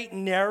great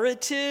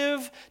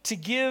narrative to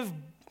give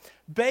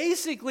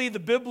basically the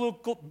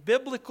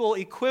biblical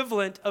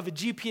equivalent of a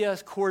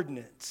GPS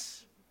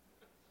coordinates.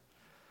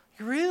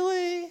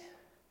 Really?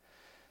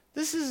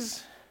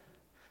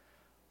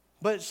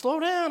 But slow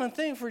down and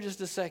think for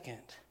just a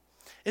second.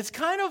 It's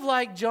kind of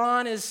like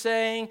John is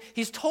saying,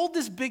 he's told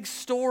this big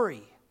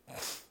story.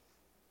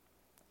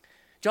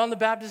 John the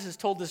Baptist has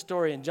told this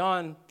story, and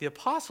John the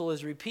Apostle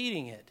is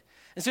repeating it.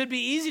 And so it'd be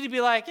easy to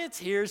be like, it's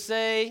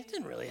hearsay. It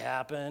didn't really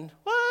happen.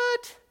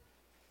 What?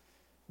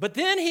 But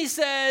then he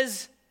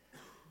says,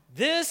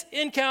 this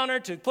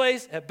encounter took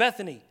place at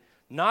Bethany.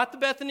 Not the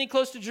Bethany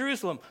close to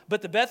Jerusalem,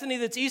 but the Bethany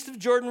that's east of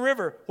Jordan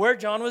River, where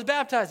John was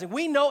baptizing.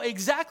 We know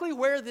exactly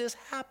where this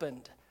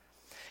happened.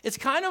 It's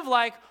kind of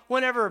like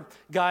whenever,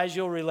 guys,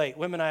 you'll relate.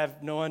 Women, I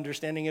have no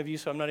understanding of you,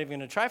 so I'm not even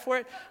going to try for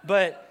it.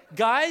 But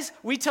guys,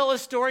 we tell a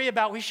story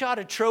about we shot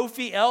a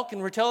trophy elk,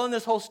 and we're telling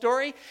this whole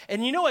story.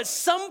 And you know, at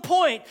some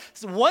point,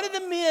 one of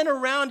the men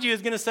around you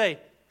is going to say,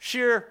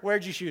 sure,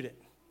 where'd you shoot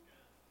it?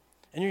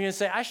 And you're going to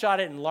say, I shot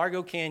it in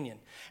Largo Canyon.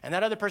 And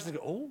that other person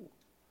goes, oh,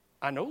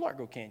 I know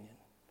Largo Canyon.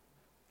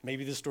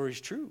 Maybe the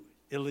story's true.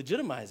 It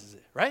legitimizes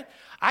it, right?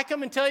 I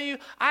come and tell you,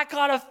 I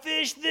caught a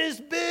fish this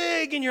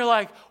big. And you're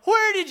like,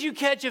 where did you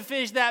catch a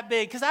fish that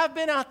big? Because I've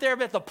been out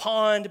there at the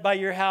pond by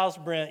your house,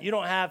 Brent. You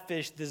don't have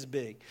fish this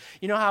big.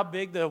 You know how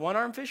big the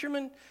one-armed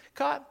fisherman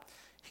caught?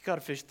 He caught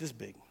a fish this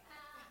big.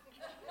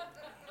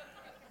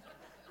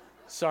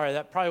 Sorry,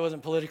 that probably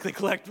wasn't politically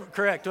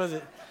correct, was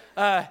it?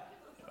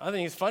 I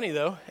think it's funny,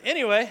 though.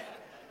 Anyway,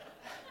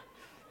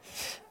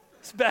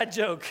 it's a bad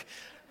joke.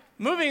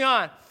 Moving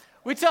on.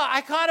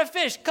 I caught a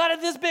fish, caught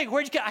it this big.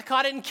 Where'd you get? I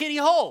caught it in Kitty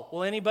Hole.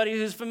 Well, anybody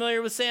who's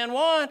familiar with San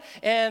Juan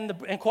and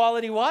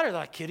quality water, they're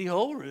like, Kitty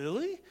Hole,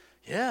 really?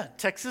 Yeah.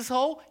 Texas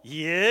Hole?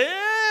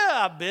 Yeah,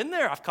 I've been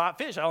there. I've caught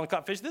fish. I only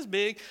caught fish this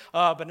big,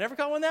 but never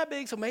caught one that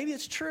big, so maybe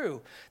it's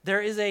true.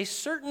 There is a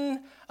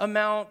certain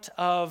amount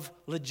of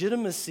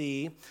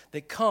legitimacy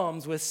that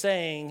comes with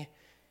saying,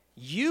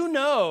 you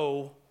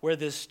know where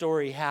this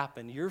story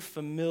happened. You're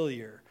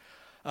familiar.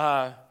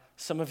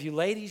 Some of you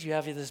ladies, you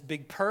have this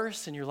big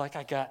purse, and you're like,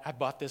 I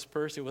bought this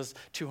purse. It was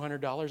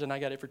 $200, and I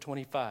got it for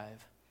 $25.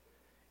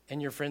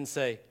 And your friends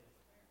say,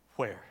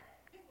 where?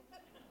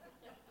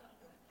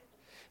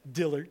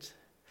 Dillard's.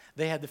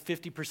 They had the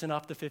 50%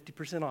 off the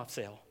 50% off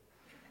sale.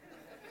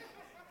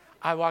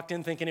 I walked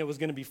in thinking it was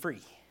going to be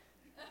free.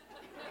 I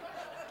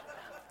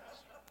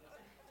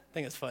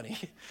think it's funny.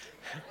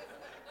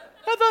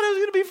 I thought it was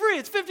going to be free.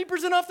 It's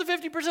 50% off the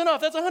 50%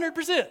 off. That's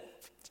 100%.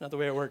 It's not the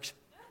way it works.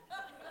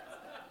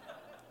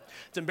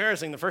 It's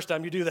embarrassing the first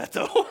time you do that,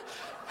 though.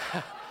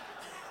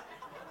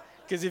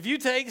 Because if you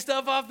take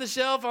stuff off the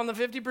shelf on the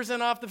 50%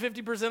 off the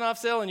 50% off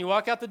sale and you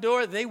walk out the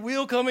door, they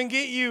will come and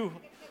get you.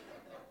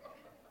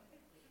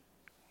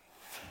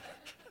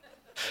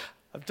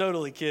 I'm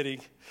totally kidding.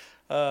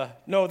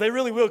 No, they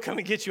really will come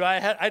and get you.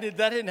 That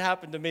didn't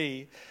happen to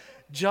me.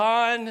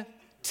 John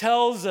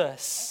tells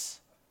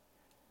us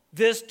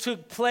this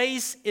took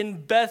place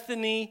in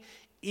Bethany,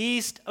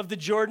 east of the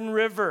Jordan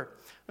River.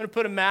 I'm going to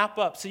put a map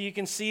up so you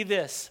can see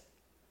this.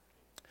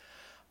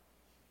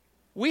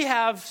 We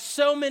have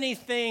so many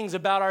things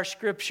about our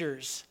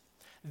scriptures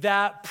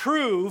that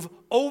prove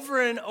over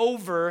and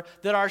over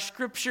that our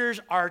scriptures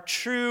are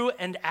true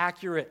and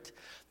accurate.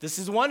 This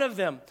is one of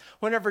them.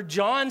 Whenever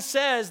John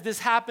says this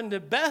happened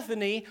at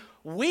Bethany,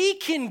 we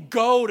can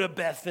go to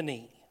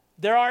Bethany.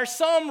 There are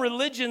some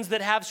religions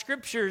that have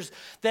scriptures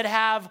that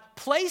have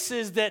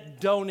places that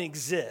don't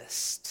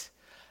exist.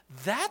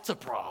 That's a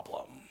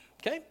problem,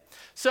 okay?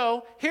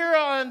 So here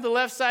on the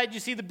left side, you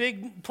see the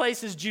big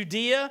place is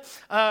Judea.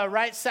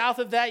 Right south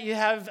of that, you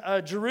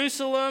have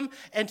Jerusalem.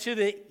 And to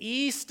the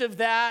east of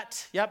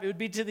that, it would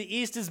be to the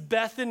east is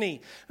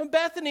Bethany. And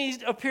Bethany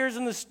appears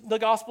in the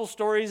gospel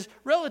stories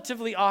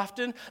relatively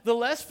often. The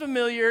less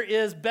familiar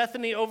is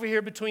Bethany over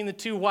here between the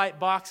two white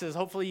boxes.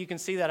 Hopefully you can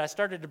see that. I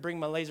started to bring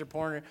my laser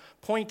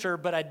pointer,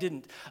 but I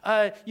didn't.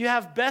 You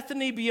have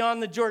Bethany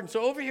beyond the Jordan.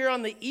 So over here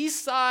on the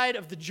east side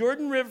of the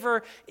Jordan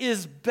River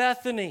is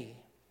Bethany.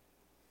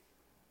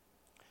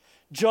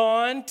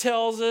 John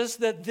tells us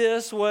that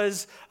this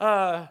was,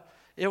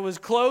 It was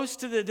close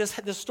to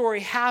the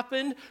story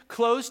happened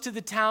close to the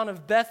town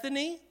of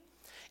Bethany.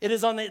 It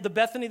is on the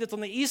Bethany that's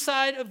on the east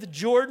side of the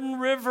Jordan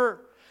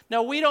River.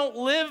 Now, we don't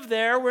live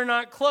there. We're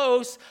not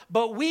close,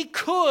 but we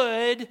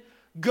could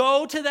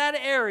go to that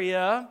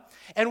area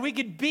and we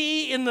could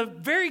be in the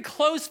very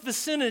close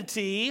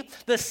vicinity,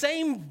 the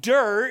same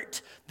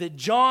dirt that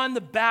John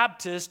the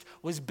Baptist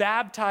was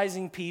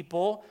baptizing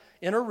people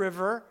in a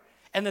river,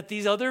 and that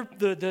these other,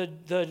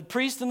 the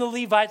priests and the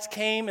Levites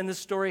came and this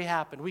story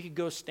happened. We could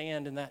go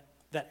stand in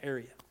that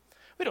area.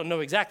 We don't know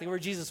exactly where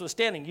Jesus was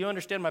standing. You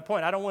understand my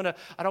point. I don't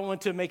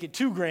want to make it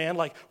too grand,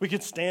 like we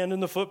could stand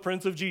in the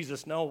footprints of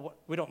Jesus. No,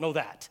 we don't know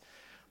that.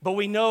 But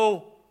we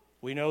know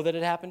that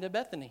it happened at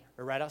Bethany,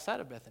 or right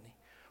outside of Bethany.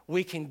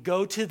 We can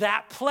go to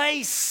that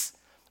place.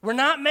 We're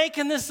not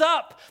making this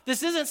up.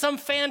 This isn't some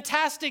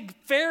fantastic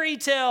fairy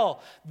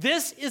tale.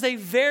 This is a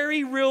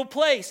very real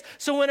place.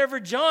 So whenever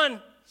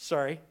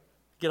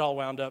get all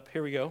wound up.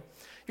 Here we go.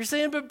 You're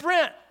saying, but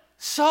Brent,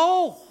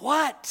 so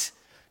what?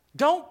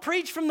 Don't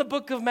preach from the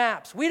book of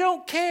maps. We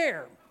don't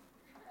care.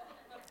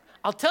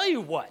 I'll tell you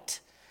what.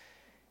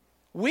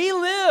 We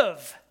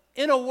live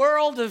in a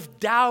world of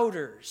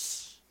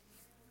doubters.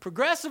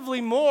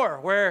 Progressively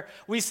more, where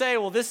we say,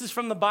 well, this is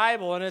from the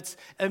Bible, and it's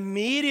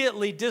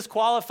immediately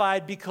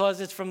disqualified because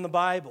it's from the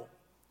Bible.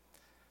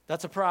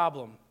 That's a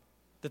problem.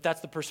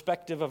 That's the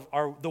perspective of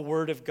the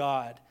Word of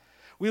God.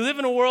 We live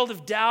in a world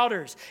of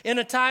doubters, in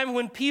a time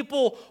when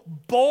people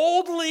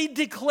boldly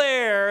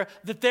declare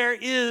that there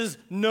is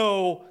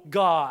no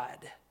God.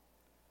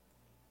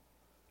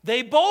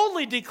 They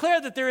boldly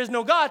declare that there is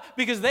no God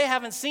because they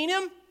haven't seen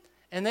him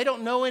and they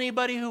don't know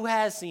anybody who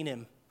has seen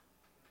him.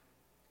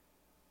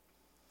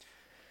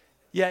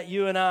 Yet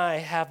you and I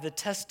have the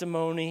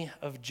testimony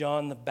of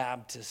John the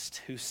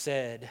Baptist, who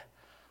said,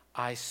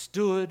 I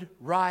stood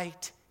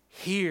right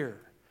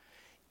here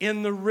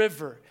in the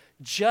river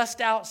just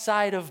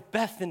outside of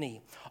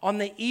Bethany, on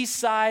the east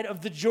side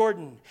of the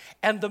Jordan,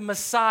 and the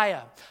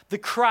Messiah, the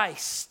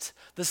Christ,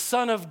 the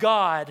Son of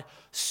God,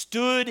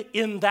 stood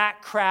in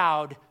that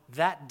crowd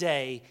that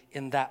day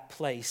in that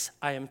place.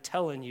 I am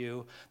telling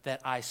you that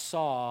I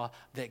saw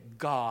that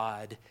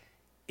God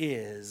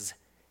is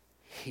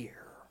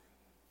here.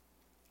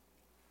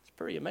 It's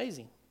pretty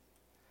amazing.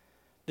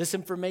 This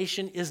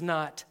information is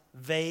not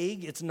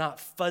vague, it's not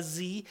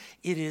fuzzy,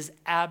 it is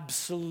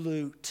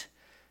absolute.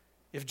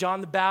 If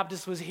John the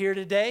Baptist was here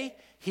today,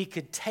 he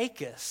could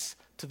take us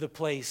to the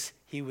place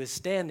he was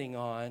standing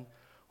on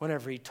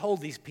whenever he told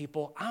these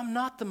people, I'm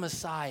not the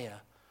Messiah,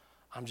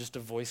 I'm just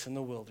a voice in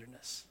the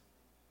wilderness.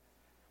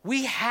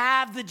 We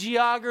have the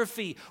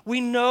geography.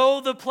 We know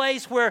the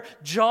place where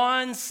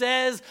John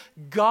says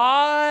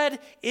God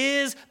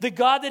is, the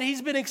God that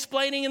he's been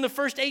explaining in the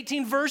first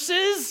 18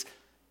 verses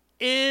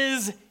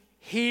is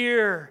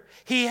here.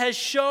 He has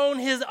shown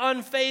his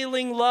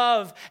unfailing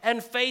love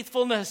and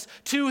faithfulness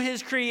to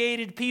his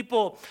created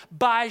people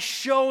by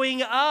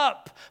showing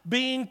up,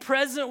 being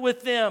present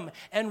with them,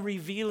 and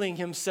revealing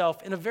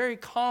himself in a very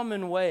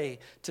common way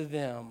to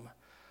them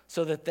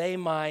so that they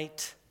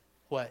might,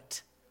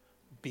 what?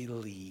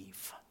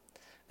 Believe.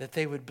 That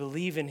they would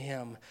believe in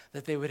him,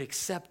 that they would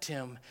accept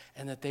him,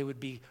 and that they would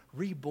be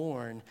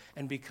reborn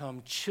and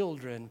become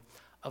children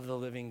of the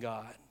living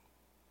God.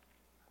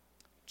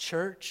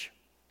 Church,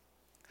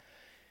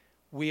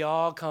 we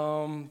all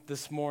come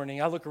this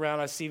morning. I look around,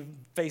 I see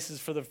faces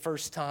for the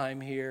first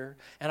time here,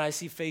 and I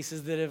see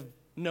faces that have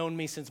known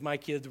me since my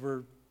kids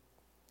were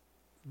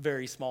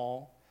very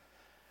small.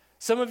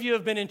 Some of you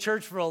have been in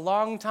church for a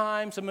long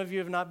time. Some of you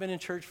have not been in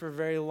church for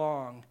very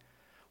long.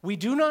 We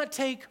do not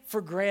take for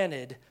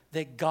granted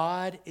that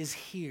God is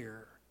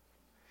here.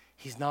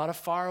 He's not a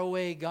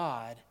faraway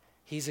God.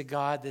 He's a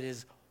God that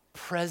is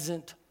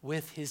present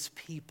with his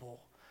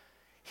people.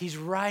 He's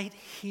right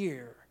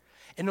here.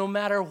 And no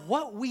matter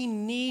what we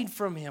need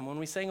from him, when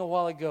we sang a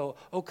while ago,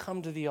 oh,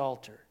 come to the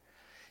altar.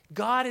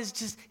 God is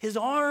just, his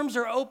arms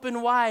are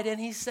open wide and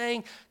he's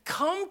saying,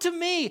 come to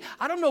me.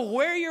 I don't know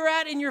where you're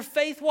at in your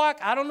faith walk.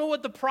 I don't know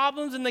what the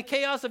problems and the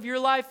chaos of your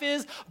life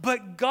is,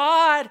 but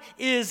God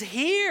is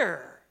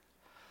here.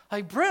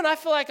 Like, Brent, I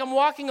feel like I'm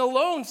walking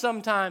alone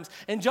sometimes.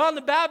 And John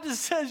the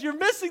Baptist says, you're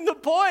missing the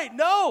point.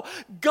 No,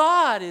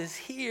 God is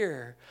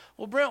here.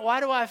 Well, Brent, why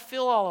do I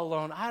feel all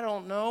alone? I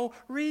don't know.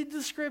 Read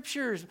the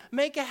scriptures.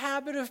 Make a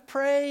habit of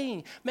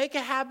praying. Make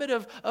a habit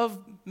of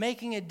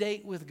making a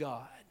date with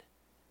God.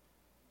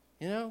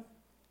 You know,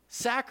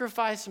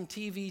 sacrifice some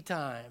TV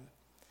time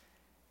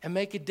and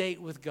make a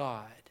date with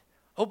God.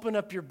 Open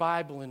up your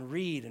Bible and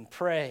read and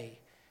pray.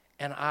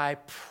 And I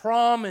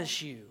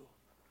promise you,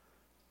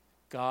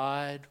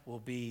 God will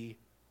be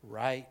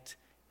right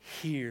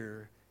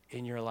here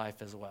in your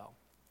life as well.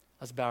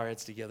 Let's bow our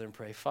heads together and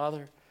pray.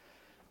 Father,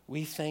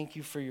 we thank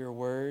you for your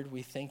word.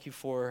 We thank you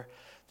for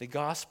the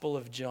Gospel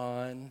of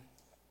John.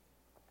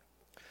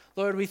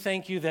 Lord, we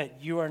thank you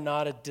that you are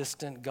not a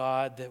distant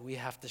God that we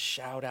have to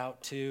shout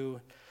out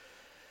to,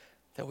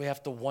 that we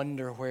have to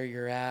wonder where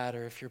you're at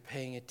or if you're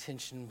paying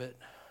attention, but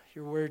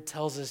your word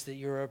tells us that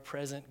you're a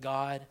present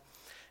God.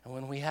 And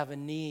when we have a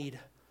need,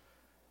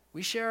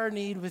 We share our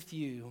need with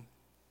you.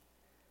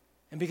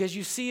 And because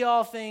you see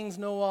all things,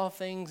 know all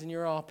things, and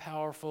you're all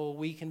powerful,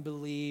 we can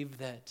believe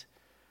that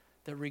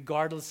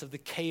regardless of the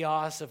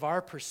chaos of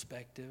our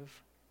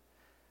perspective,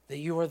 that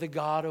you are the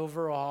God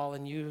over all,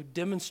 and you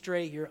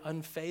demonstrate your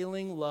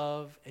unfailing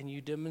love, and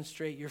you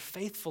demonstrate your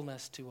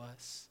faithfulness to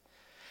us,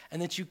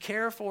 and that you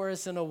care for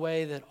us in a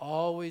way that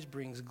always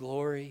brings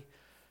glory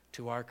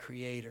to our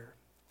Creator,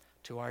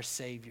 to our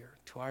Savior,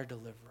 to our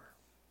Deliverer.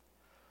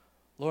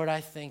 Lord,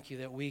 I thank you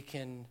that we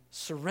can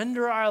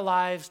surrender our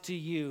lives to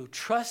you,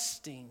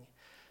 trusting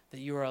that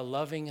you are a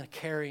loving, a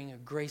caring, a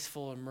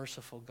graceful, and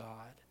merciful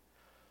God.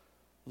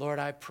 Lord,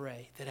 I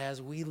pray that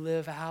as we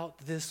live out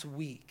this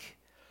week,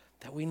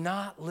 that we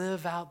not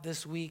live out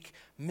this week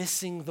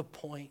missing the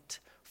point,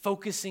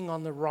 focusing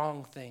on the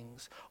wrong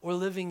things, or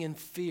living in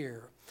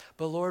fear.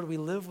 But Lord, we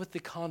live with the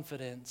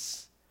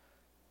confidence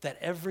that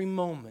every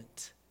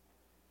moment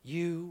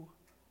you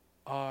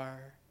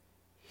are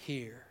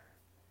here.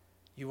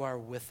 You are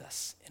with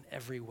us in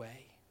every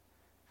way.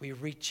 We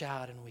reach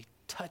out and we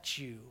touch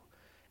you,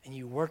 and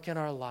you work in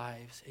our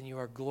lives, and you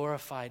are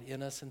glorified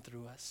in us and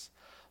through us.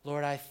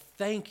 Lord, I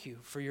thank you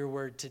for your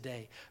word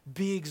today.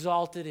 Be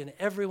exalted in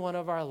every one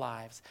of our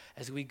lives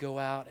as we go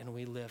out and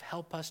we live.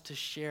 Help us to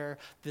share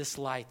this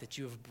light that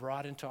you have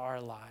brought into our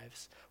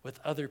lives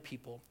with other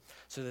people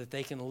so that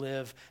they can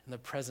live in the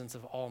presence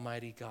of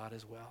Almighty God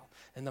as well.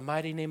 In the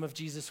mighty name of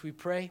Jesus we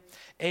pray,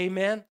 amen.